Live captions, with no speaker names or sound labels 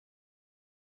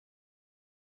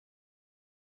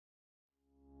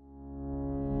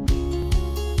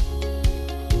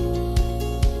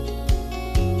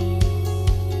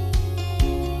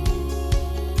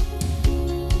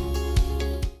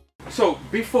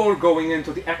before going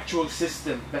into the actual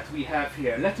system that we have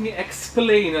here, let me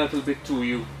explain a little bit to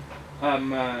you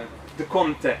the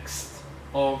context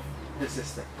of the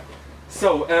system.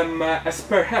 So, as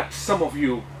perhaps some of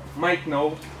you might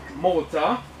know,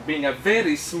 Malta, being a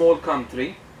very small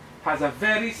country, has a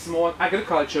very small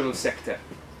agricultural sector.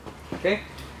 Okay?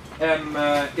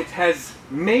 It has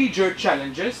major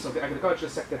challenges, so the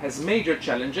agricultural sector has major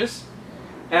challenges,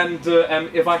 and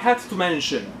if I had to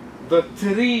mention the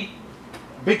three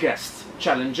biggest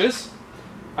challenges,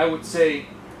 I would say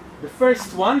the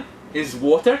first one is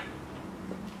water,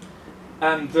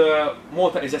 and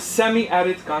Malta is a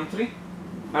semi-arid country,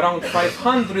 around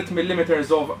 500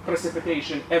 millimeters of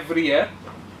precipitation every year,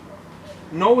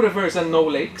 no rivers and no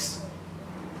lakes.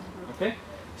 Okay?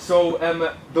 So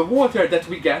the water that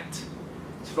we get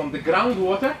is from the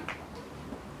groundwater,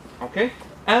 okay,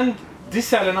 and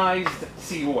desalinized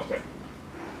seawater.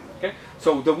 Okay?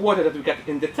 So the water that we get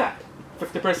in the tap,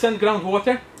 50%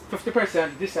 groundwater,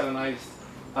 50% desalinized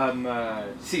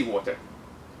seawater.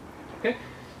 Okay?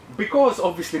 Because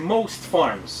obviously most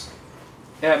farms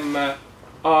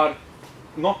are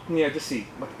not near the sea,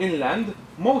 but inland,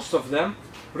 most of them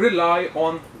rely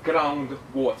on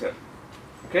groundwater.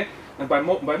 Okay? And by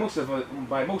most of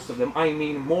them, I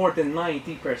mean more than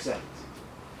 90%.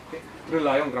 Okay?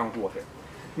 Rely on groundwater.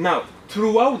 Now,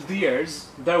 throughout the years,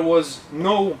 there was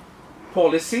no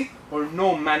policy or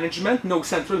no management, no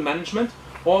central management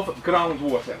of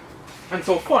groundwater. And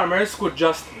so farmers could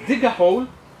just dig a hole,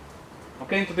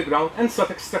 okay, into the ground and start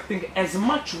extracting as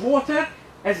much water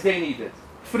as they needed,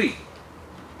 free.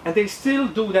 And they still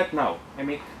do that now. I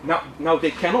mean, now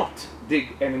they cannot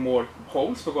dig any more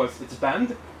holes because it's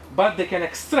banned, but they can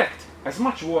extract as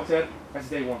much water as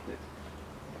they wanted.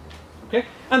 Okay?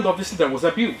 And obviously there was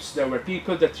abuse. There were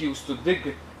people that used to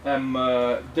dig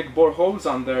boreholes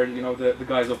under, you know, the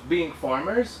guise of being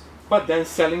farmers, but then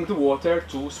selling the water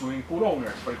to swimming pool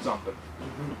owners, for example.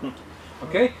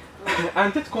 Okay?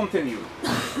 And it continued.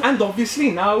 And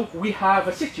obviously now we have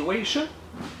a situation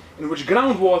in which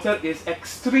groundwater is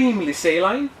extremely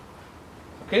saline,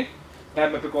 okay?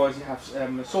 Because you have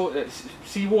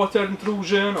seawater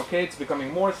intrusion, okay? It's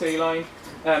becoming more saline,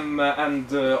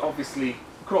 and obviously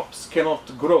crops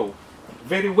cannot grow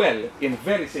very well in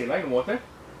very saline water,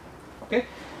 okay?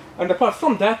 And apart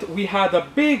from that, we had a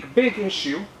big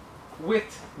issue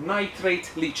with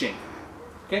nitrate leaching,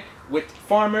 okay? With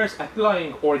farmers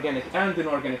applying organic and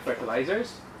inorganic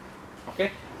fertilizers,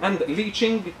 okay? And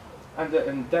leaching, and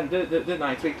then the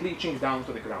nitrate leaching down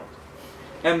to the ground.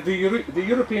 And the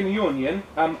European Union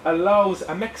allows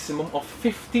a maximum of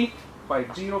 50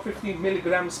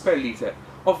 milligrams per liter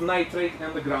of nitrate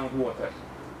in the groundwater.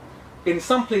 In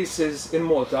some places in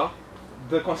Malta,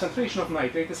 the concentration of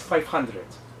nitrate is 500,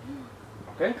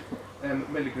 okay,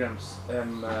 milligrams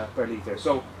per liter.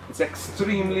 So it's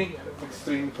extremely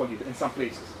polluted in some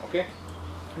places, okay,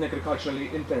 in agriculturally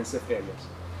intensive areas.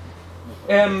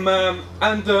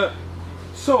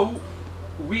 So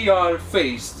we are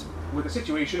faced with a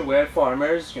situation where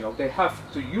farmers, you know, they have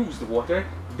to use the water.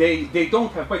 They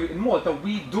don't have, in Malta,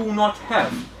 we do not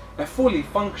have a fully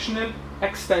functional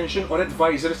extension or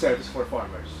advisory service for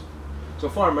farmers. So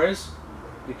farmers,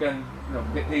 they can, you know,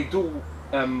 they do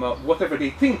whatever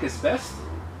they think is best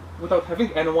without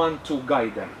having anyone to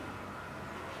guide them.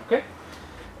 Okay?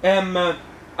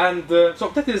 So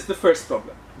that is the first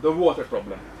problem, the water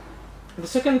problem. The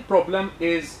second problem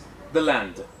is the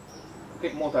land.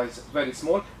 Okay, Malta is very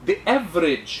small. The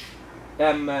average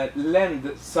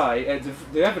land size,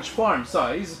 the average farm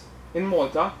size in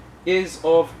Malta is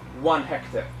of 1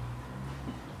 hectare.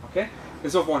 Okay,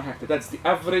 is of 1 hectare. That's the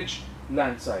average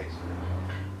land size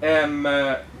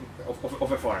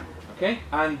of a farm. Okay,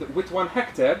 and with 1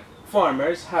 hectare,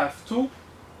 farmers have to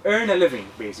earn a living,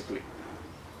 basically.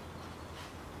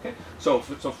 Okay, so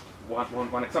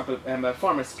one example: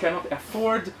 farmers cannot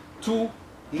afford to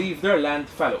leave their land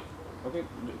fallow. Okay,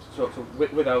 so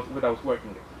without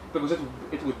working it, because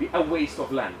it would be a waste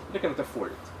of land. They cannot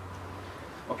afford it.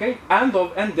 Okay, and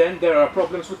then there are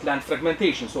problems with land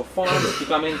fragmentation. So farms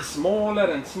becoming smaller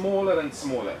and smaller and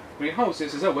smaller.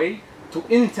 Greenhouses is a way to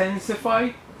intensify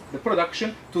the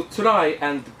production, to try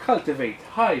and cultivate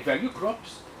high-value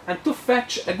crops, and to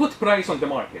fetch a good price on the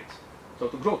market. So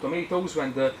to grow tomatoes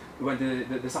when the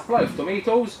supply of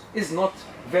tomatoes is not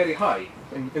very high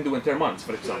in the winter months,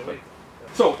 for example.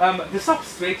 So the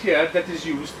substrate here that is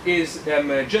used is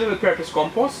general purpose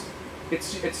compost.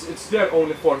 It's there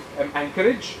only for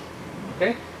anchorage.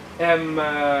 Okay,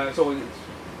 so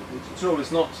its role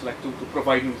is not like to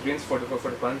provide nutrients for the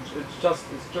plant. It's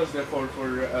just there for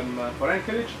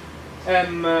anchorage.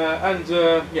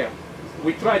 Yeah,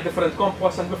 we tried different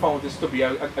compost and we found this to be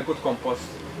a good compost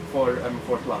for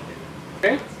planting.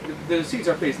 Okay, the seeds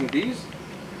are placed in these.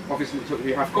 Obviously, so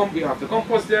you have the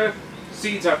compost there.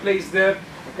 Seeds are placed there.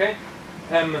 Okay,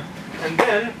 and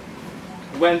then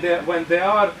when they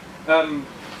are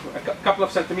a couple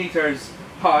of centimeters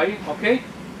high, okay,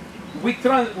 we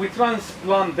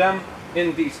transplant them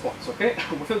in these pots. Okay,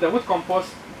 we fill them with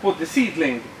compost, put the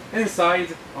seedling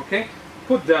inside. Okay,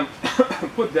 put them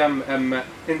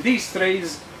in these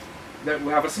trays. That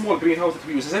we have a small greenhouse that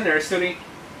we use as a nursery.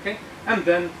 Okay, and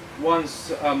then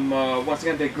once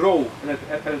again they grow a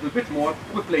little bit more,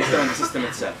 we place them in the system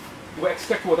itself. We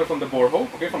extract water from the borehole,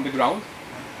 okay, from the ground.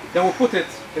 Then we put it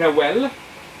in a well,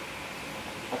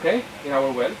 okay, in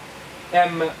our well.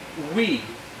 We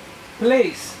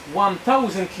place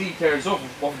 1,000 liters of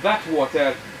that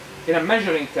water in a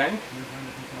measuring tank,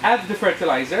 add the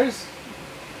fertilizers,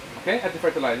 okay, add the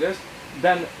fertilizers,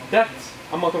 then that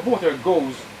amount of water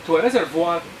goes to a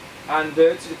reservoir and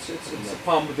it's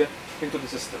pumped into the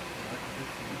system.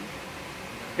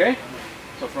 Okay,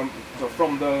 so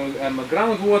from the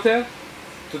groundwater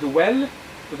to the well,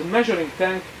 to the measuring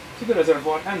tank, to the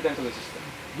reservoir, and then to the system.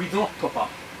 We do not top up.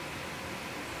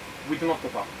 We do not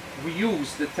top up. We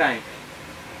use the tank.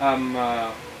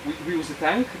 We use the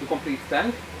tank, the complete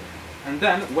tank, and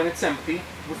then when it's empty,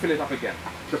 we fill it up again.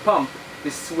 The pump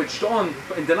is switched on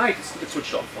in the night. It's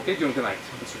switched off. Okay, during the night,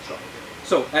 it's switched off.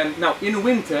 So now in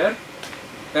winter,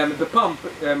 the pump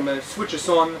switches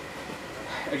on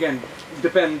again,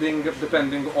 depending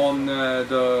on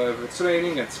it's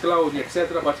raining, it's cloudy,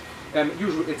 etc. But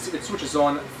usually it switches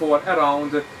on for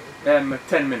around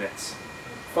 10 minutes,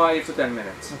 5 to 10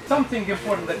 minutes. Something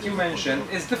important that you mentioned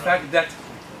is the fact that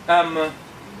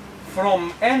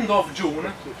from end of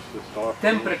June,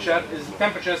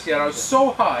 temperatures here are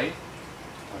so high,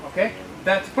 okay,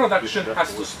 that production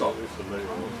has to stop.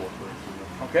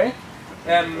 Okay,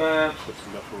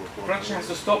 production has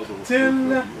to stop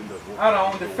till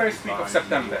around the first week of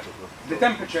September. The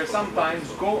temperature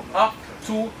sometimes go up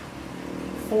to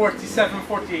 47,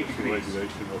 48 degrees.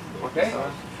 Okay,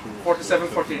 47,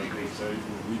 48 degrees.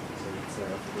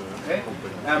 Okay,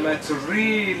 it's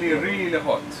really, really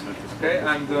hot. Okay,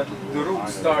 and the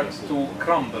roots start to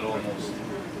crumble almost.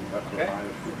 Okay,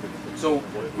 so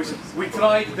we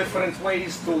tried different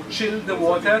ways to chill the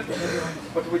water,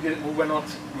 but we were not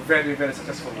very, very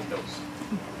successful with those.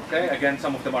 Okay, again,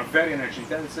 some of them are very energy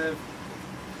intensive.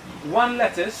 One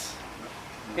lettuce,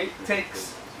 okay,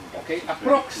 takes, okay,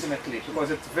 approximately,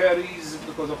 because it varies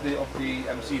because of the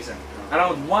season,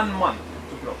 around 1 month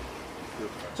to grow.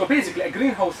 So basically, a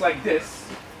greenhouse like this,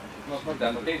 not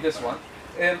that, okay, this one,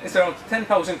 is around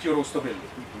 10,000 euros to build.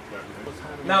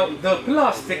 Now the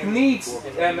plastic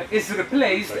is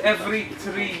replaced every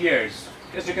 3 years.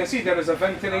 As you can see, there is a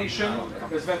ventilation.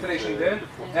 There's ventilation there.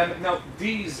 Now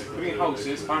these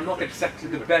greenhouses are not exactly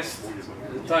the best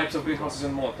types of greenhouses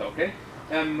in Malta. Okay.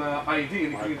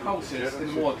 Ideally, greenhouses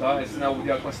in Malta, as now they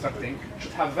are constructing,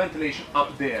 should have ventilation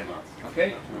up there.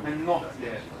 Okay, and not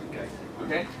there.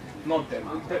 Okay. Not there.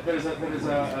 There is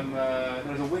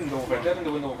a window over there and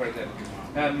a window over there.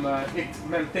 It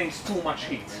maintains too much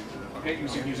heat. Okay,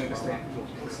 using this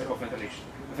type of ventilation.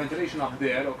 The ventilation up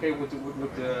there, okay, would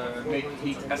make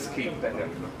heat escape better.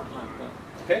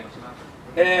 Okay.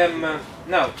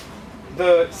 Now,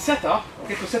 the setup,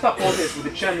 okay, to set up all this with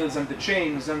the channels and the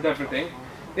chains and everything,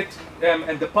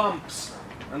 and the pumps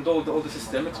and all the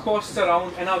system, it costs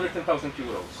around another 10,000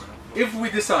 euros. If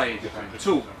we decide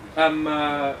to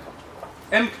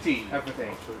empty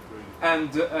everything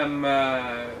and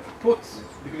put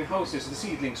the greenhouses, the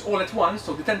seedlings, all at once,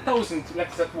 so the 10,000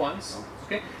 lettuce at once,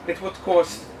 okay, it would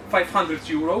cost 500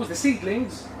 euros. The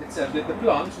seedlings, the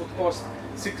plants would cost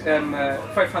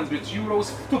 500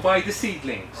 euros to buy the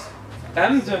seedlings,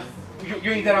 and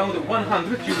you need around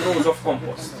 100 euros of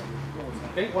compost.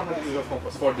 Okay, 100 euros of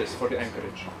compost for this, for the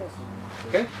anchorage.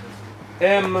 Okay.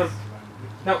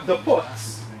 Now the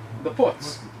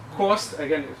pots cost,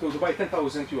 again, to buy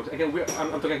 10,000 euros. Again,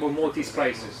 I'm talking about Maltese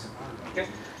prices. Okay,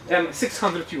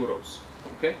 600 euros.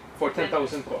 Okay, for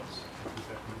 10,000 pots.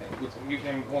 You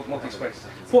can Maltese prices.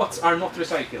 Pots are not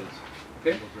recycled.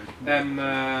 Okay,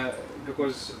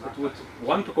 because it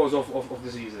would because of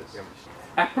diseases.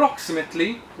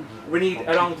 Approximately, we need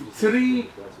around 3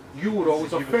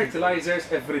 euros of fertilizers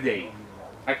every day.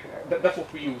 That's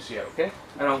what we use here. Okay,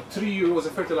 around 3 euros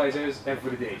of fertilizers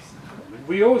every day.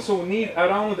 We also need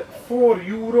around 4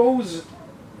 euros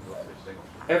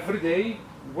every day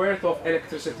worth of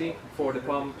electricity for the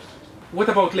pumps. What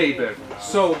about labor?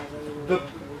 So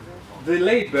the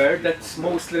labor that's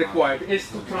mostly required is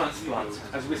to transplant,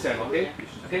 as we said.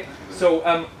 Okay. So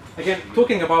again,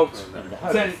 talking about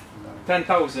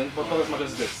 10,000, but not as much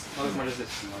as this. Not as much as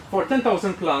this. For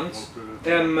 10,000 plants,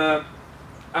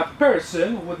 a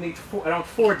person would need around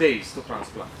 4 days to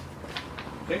transplant.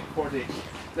 Okay, 4 days.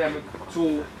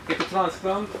 To get the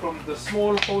transplant from the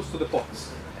small holes to the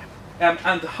pots,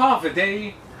 and half a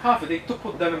day to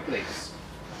put them in place.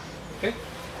 Okay,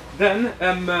 then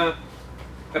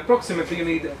approximately you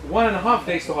need 1.5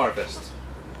 days to harvest.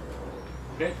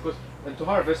 Okay, because and to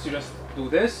harvest you just do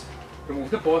this,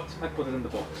 remove the pot and put it in the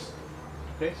box.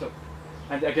 Okay, so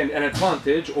and again an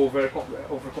advantage over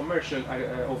commercial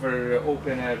over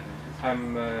open air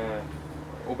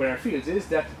fields is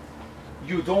that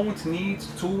you don't need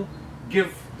to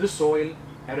give the soil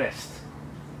a rest.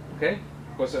 Okay,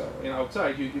 because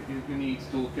outside you need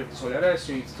to give the soil a rest,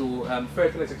 you need to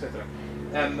fertilize, etc.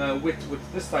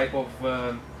 With this type of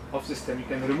system, you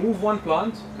can remove one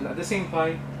plant and at the same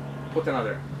time put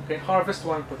another. Okay, harvest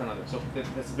one, put another. So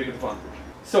that's a big advantage.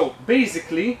 So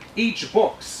basically, each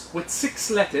box with 6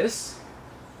 lettuce.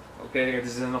 Okay,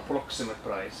 this is an approximate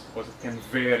price because it can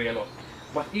vary a lot.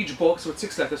 But each box with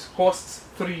 6 lettuce costs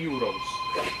 €3.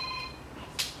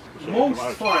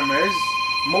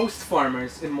 Most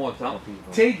farmers in Malta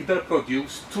take their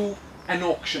produce to an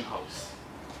auction house.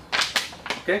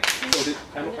 Okay, so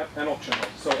an auction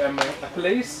house. So a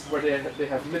place where they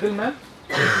have middlemen,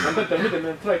 and then the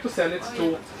middlemen try to sell it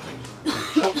to.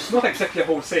 So it's not exactly a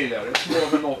wholesaler; it's more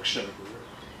of an auction.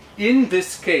 In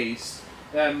this case,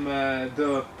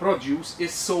 the produce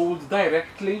is sold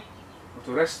directly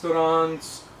to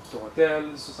restaurants, to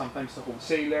hotels, sometimes to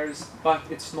wholesalers, but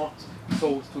it's not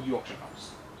sold to the auction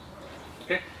house.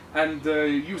 Okay, and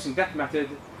using that method,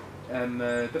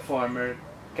 the farmer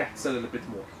gets a little bit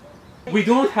more. We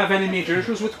don't have any major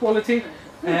issues with quality.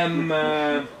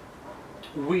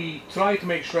 We try to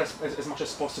make sure as much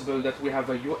as possible that we have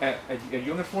a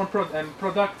uniform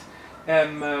product.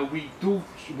 We do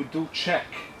check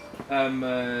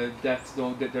that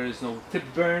there is no tip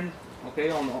burn,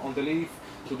 okay, on the leaf,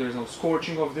 so there is no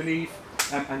scorching of the leaf,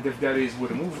 and if there is, we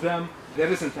remove them. There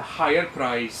isn't a higher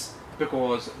price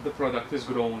because the product is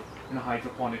grown in a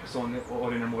hydroponics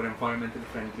or in a more environmentally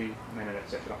friendly manner,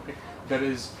 etc. Okay? There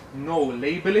is no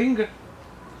labeling.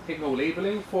 No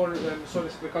labeling for soil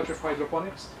agriculture for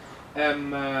hydroponics in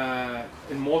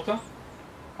Malta,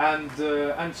 and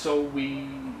so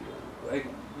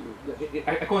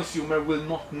a consumer will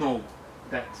not know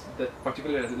that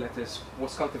particular lettuce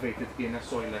was cultivated in a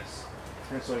soilless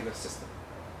system.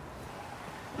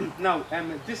 Now,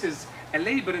 this is a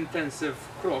labor-intensive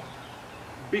crop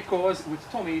because with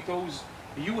tomatoes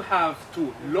you have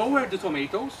to lower the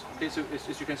tomatoes. Okay, so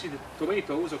as you can see, the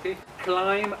tomatoes, okay,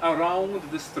 climb around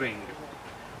the string.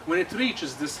 When it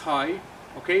reaches this high,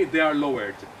 okay, they are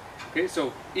lowered. Okay,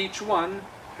 so each one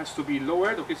has to be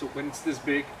lowered. Okay, so when it's this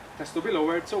big, it has to be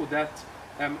lowered so that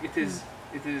it is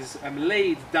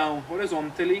laid down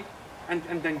horizontally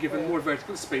and then given more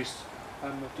vertical space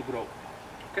to grow.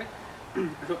 Okay,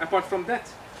 so apart from that,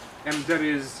 there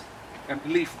is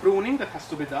leaf pruning that has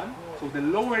to be done. So the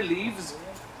lower leaves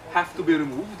have to be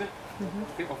removed,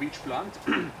 okay, of each plant,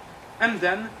 and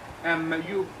then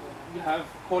you have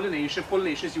pollination.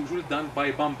 Pollination is usually done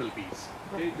by bumblebees.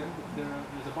 Okay,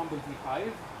 there's a bumblebee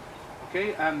hive,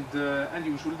 okay, and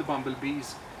usually the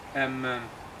bumblebees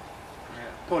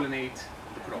pollinate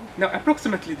the crop. Now,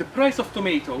 approximately the price of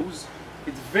tomatoes,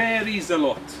 it varies a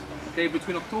lot. Okay,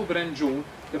 between October and June,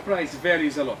 the price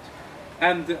varies a lot.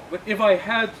 But if I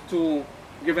had to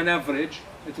give an average,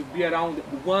 it would be around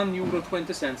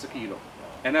 €1.20 a kilo.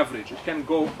 An average. It can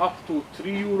go up to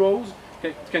 €3.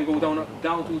 It can go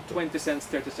down to 20 cents,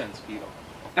 30 cents a kilo.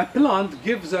 A plant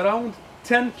gives around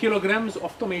 10 kilograms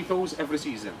of tomatoes every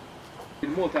season.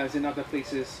 In Malta, as in other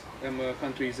places,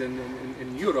 countries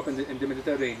in Europe and in the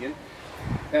Mediterranean,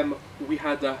 we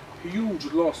had a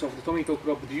huge loss of the tomato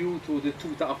crop due to the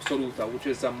tuta absoluta, which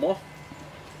is a moth.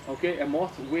 Okay, a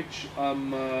moth which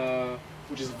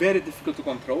is very difficult to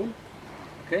control,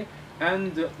 okay,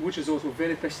 and which is also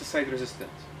very pesticide resistant.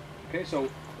 Okay, so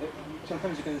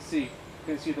sometimes you can see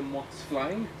the moths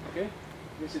flying. Okay,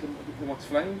 you can see the moths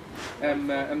flying,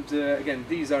 and again,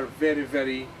 these are very,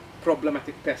 very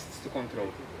problematic pests to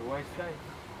control. The whitefly.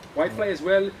 Whitefly as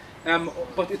well,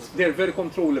 but they're very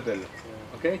controllable.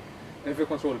 Okay, they're very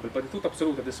controllable. But the tuta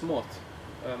absoluta, this moth,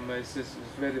 is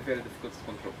very, very difficult to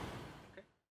control.